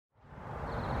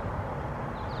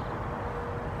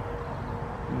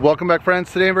Welcome back,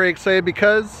 friends. Today I'm very excited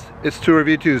because it's Tool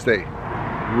Review Tuesday.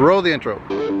 Roll the intro.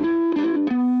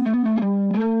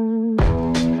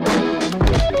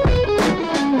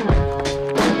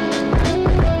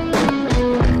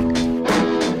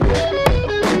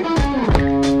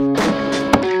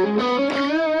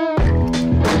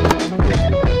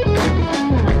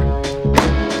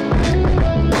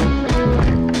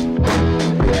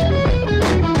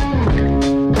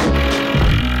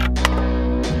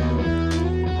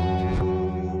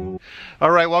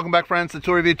 Alright, welcome back, friends, to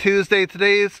Tool Review Tuesday.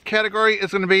 Today's category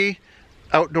is going to be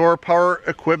outdoor power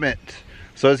equipment.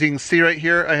 So as you can see right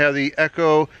here, I have the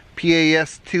ECHO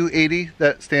PAS 280.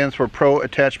 That stands for Pro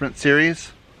Attachment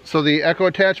Series. So the ECHO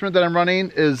attachment that I'm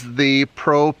running is the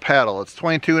ProPaddle. It's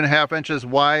 22.5 inches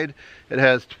wide. It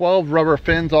has 12 rubber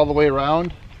fins all the way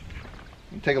around.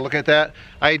 Take a look at that.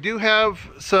 I do have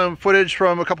some footage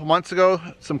from a couple months ago,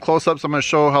 some close-ups. I'm going to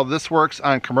show how this works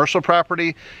on commercial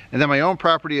property and then my own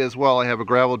property as well. I have a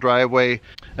gravel driveway,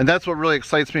 and that's what really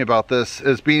excites me about this,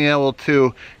 is being able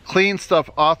to clean stuff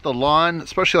off the lawn,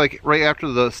 especially like right after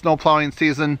the snow plowing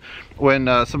season, when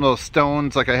some of those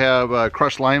stones, like I have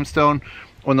crushed limestone,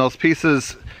 when those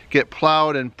pieces get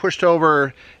plowed and pushed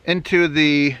over into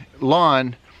the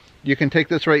lawn, you can take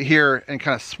this right here and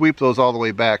kind of sweep those all the way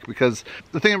back. Because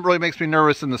the thing that really makes me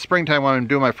nervous in the springtime when I'm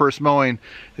doing my first mowing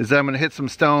is that I'm going to hit some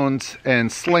stones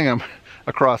and sling them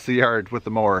across the yard with the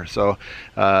mower. So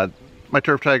my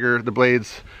Turf Tiger, the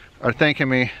blades, are thanking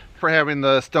me for having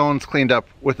the stones cleaned up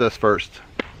with this first.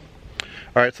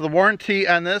 Alright, so the warranty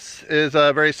on this is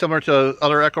very similar to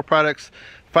other ECHO products.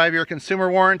 5-year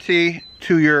consumer warranty,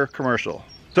 2-year commercial.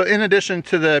 So in addition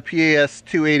to the PAS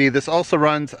 280, this also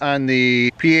runs on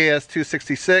the PAS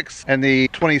 266 and the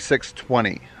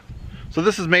 2620. So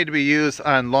this is made to be used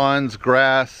on lawns,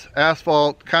 grass,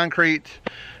 asphalt, concrete,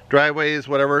 driveways,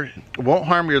 whatever. It won't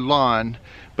harm your lawn,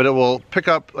 but it will pick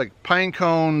up like pine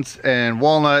cones and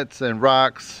walnuts and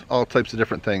rocks, all types of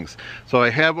different things. So I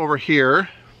have over here,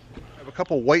 I have a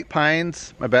couple white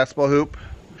pines, my basketball hoop.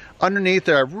 Underneath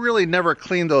there, I've really never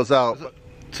cleaned those out.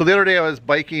 So the other day I was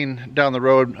biking down the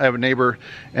road. I have a neighbor,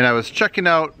 and I was checking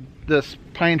out this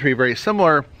pine tree, very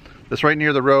similar, that's right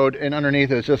near the road, and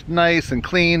underneath it's just nice and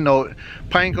clean, no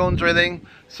pine cones or anything.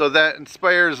 So that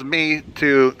inspires me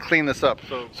to clean this up.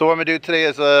 So what I'm gonna do today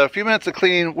is a few minutes of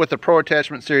cleaning with the Pro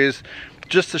Attachment Series,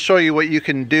 just to show you what you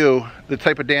can do, the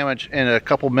type of damage, in a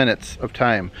couple minutes of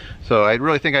time. So I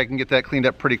really think I can get that cleaned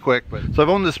up pretty quick. So I've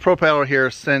owned this ProPaddle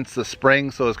here since the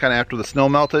spring, so it's kind of after the snow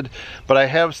melted. But I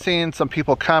have seen some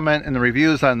people comment in the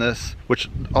reviews on this, which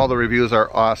all the reviews are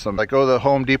awesome. Like, go to the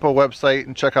Home Depot website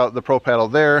and check out the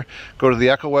ProPaddle there. Go to the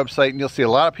ECHO website and you'll see a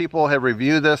lot of people have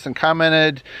reviewed this and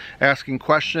commented, asking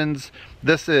questions.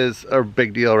 This is a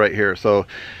big deal right here. So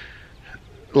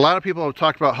a lot of people have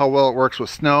talked about how well it works with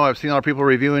snow. I've seen a lot of people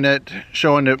reviewing it,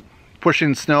 showing it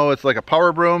pushing snow. It's like a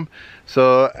power broom.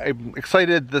 So I'm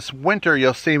excited this winter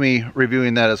you'll see me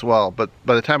reviewing that as well. But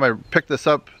by the time I picked this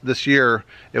up this year,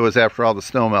 it was after all the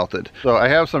snow melted. So I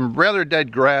have some rather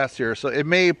dead grass here, so it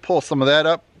may pull some of that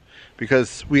up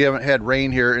because we haven't had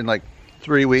rain here in like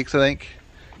 3 weeks, I think.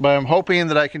 But I'm hoping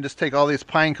that I can just take all these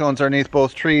pine cones underneath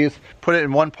both trees, put it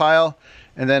in one pile,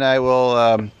 and then I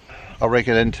will I'll rake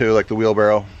it into like the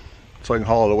wheelbarrow so I can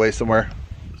haul it away somewhere.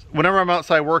 Whenever I'm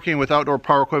outside working with outdoor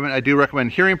power equipment, I do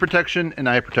recommend hearing protection and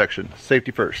eye protection.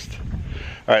 Safety first.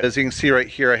 Alright, as you can see right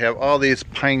here, I have all these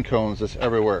pine cones just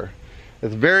everywhere.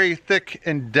 It's very thick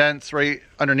and dense right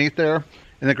underneath there.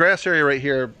 In the grass area right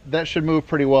here, that should move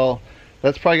pretty well.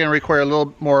 That's probably going to require a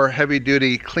little more heavy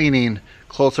duty cleaning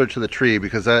closer to the tree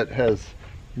because that has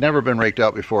never been raked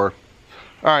out before.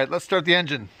 Alright, let's start the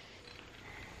engine.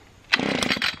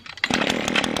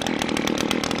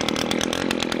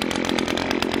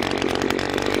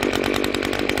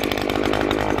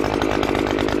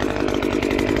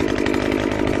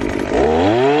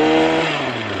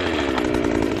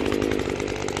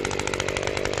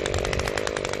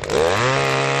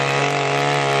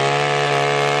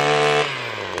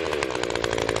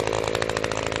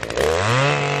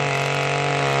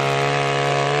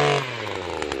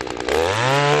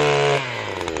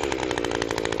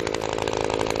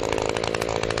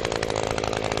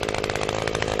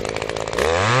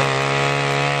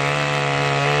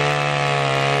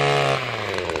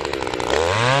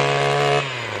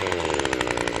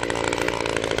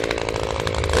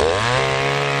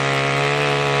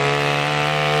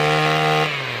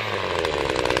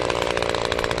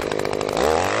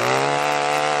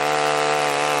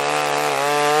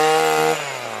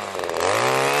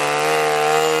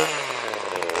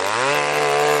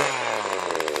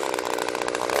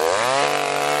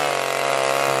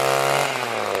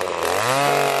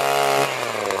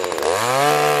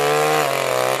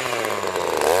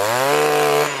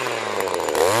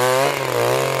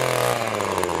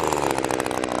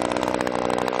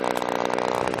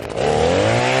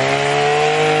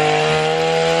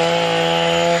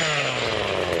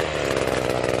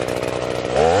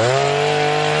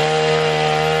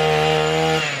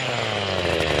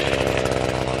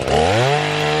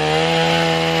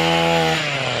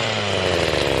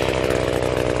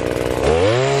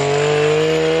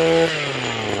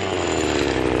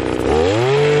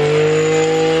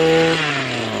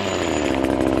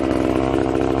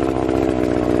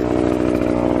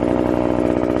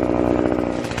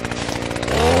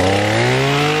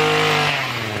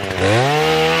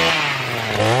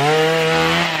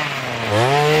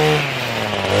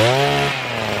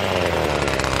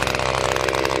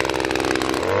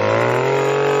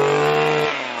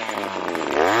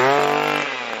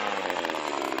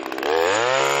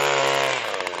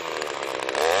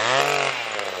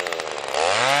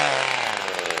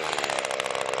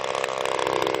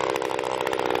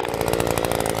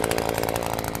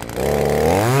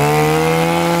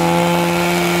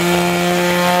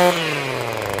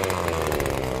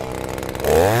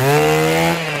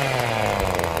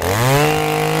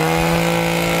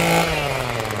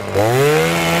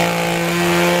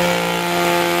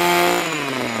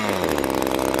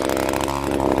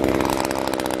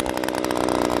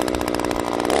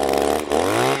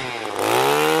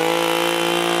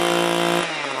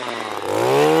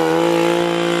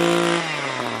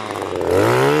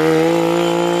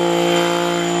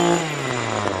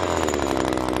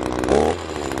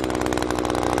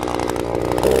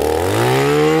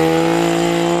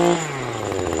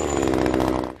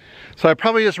 So I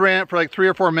probably just ran it for like 3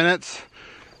 or 4 minutes.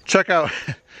 Check out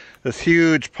this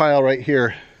huge pile right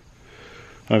here.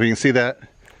 I don't know if you can see that.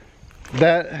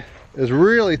 That is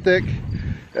really thick.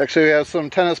 Actually, we have some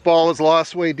tennis balls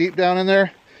lost way deep down in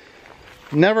there.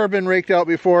 Never been raked out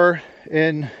before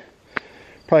in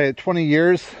probably 20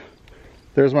 years.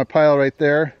 There's my pile right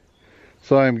there.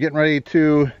 So I'm getting ready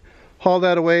to haul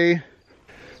that away.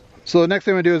 So the next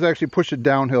thing I'm gonna do is actually push it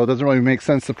downhill. It doesn't really make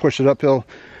sense to push it uphill.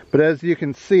 But as you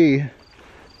can see,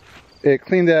 it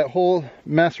cleaned that whole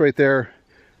mess right there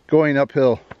going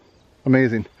uphill.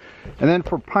 Amazing. And then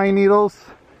for pine needles,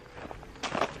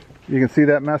 you can see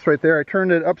that mess right there. I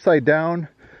turned it upside down.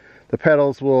 The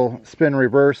pedals will spin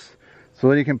reverse, so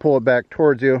then you can pull it back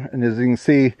towards you. And as you can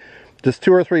see, just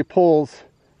 2 or 3 pulls,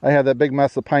 I have that big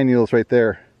mess of pine needles right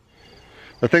there.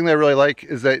 The thing that I really like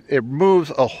is that it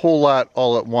moves a whole lot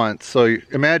all at once. So you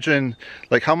imagine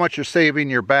like how much you're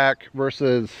saving your back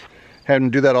versus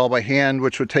having to do that all by hand,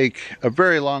 which would take a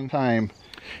very long time.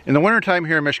 In the wintertime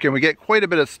here in Michigan, we get quite a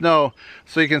bit of snow.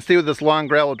 So you can see with this long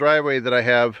gravel driveway that I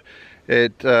have,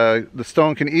 the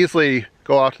stone can easily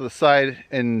go off to the side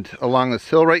and along this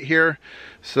hill right here.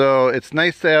 So it's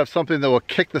nice to have something that will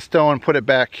kick the stone and put it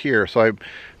back here. So I'm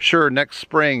sure next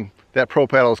spring that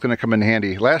ProPaddle is going to come in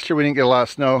handy. Last year we didn't get a lot of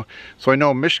snow, so I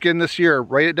know Michigan this year,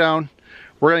 write it down,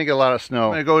 we're going to get a lot of snow.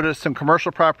 I'm going to go to some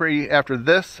commercial property after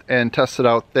this and test it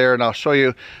out there, and I'll show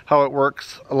you how it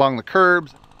works along the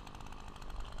curbs.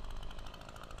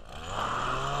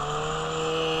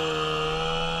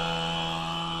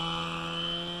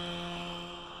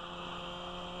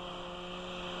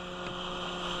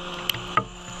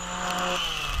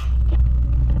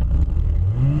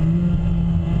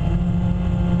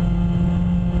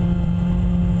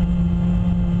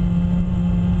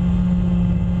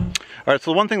 All right,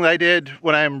 so one thing that I did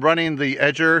when I'm running the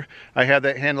edger, I had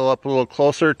that handle up a little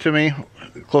closer to me,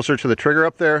 closer to the trigger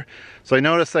up there. So I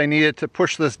noticed I needed to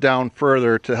push this down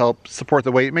further to help support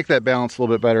the weight, make that balance a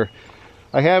little bit better.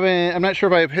 I'm not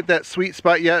sure if I've hit that sweet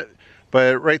spot yet,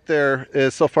 but right there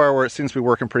is so far where it seems to be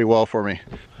working pretty well for me.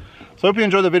 So I hope you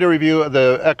enjoyed the video review of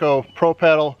the ECHO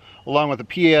ProPaddle along with the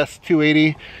PAS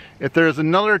 280. If there's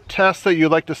another test that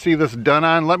you'd like to see this done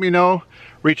on, let me know.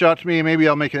 Reach out to me and maybe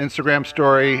I'll make an Instagram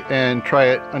story and try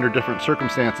it under different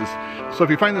circumstances. So if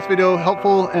you find this video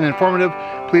helpful and informative,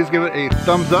 please give it a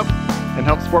thumbs up and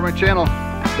help support my channel.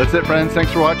 That's it, friends.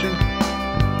 Thanks for watching.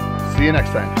 See you next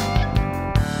time.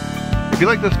 If you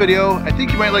like this video, I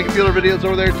think you might like a few other videos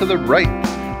over there to the right.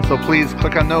 So please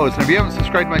click on those. And if you haven't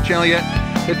subscribed to my channel yet,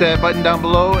 hit that button down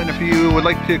below. And if you would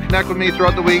like to connect with me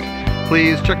throughout the week,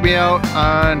 please check me out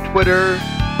on Twitter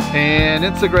and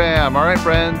Instagram. All right,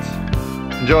 friends.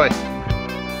 Enjoy.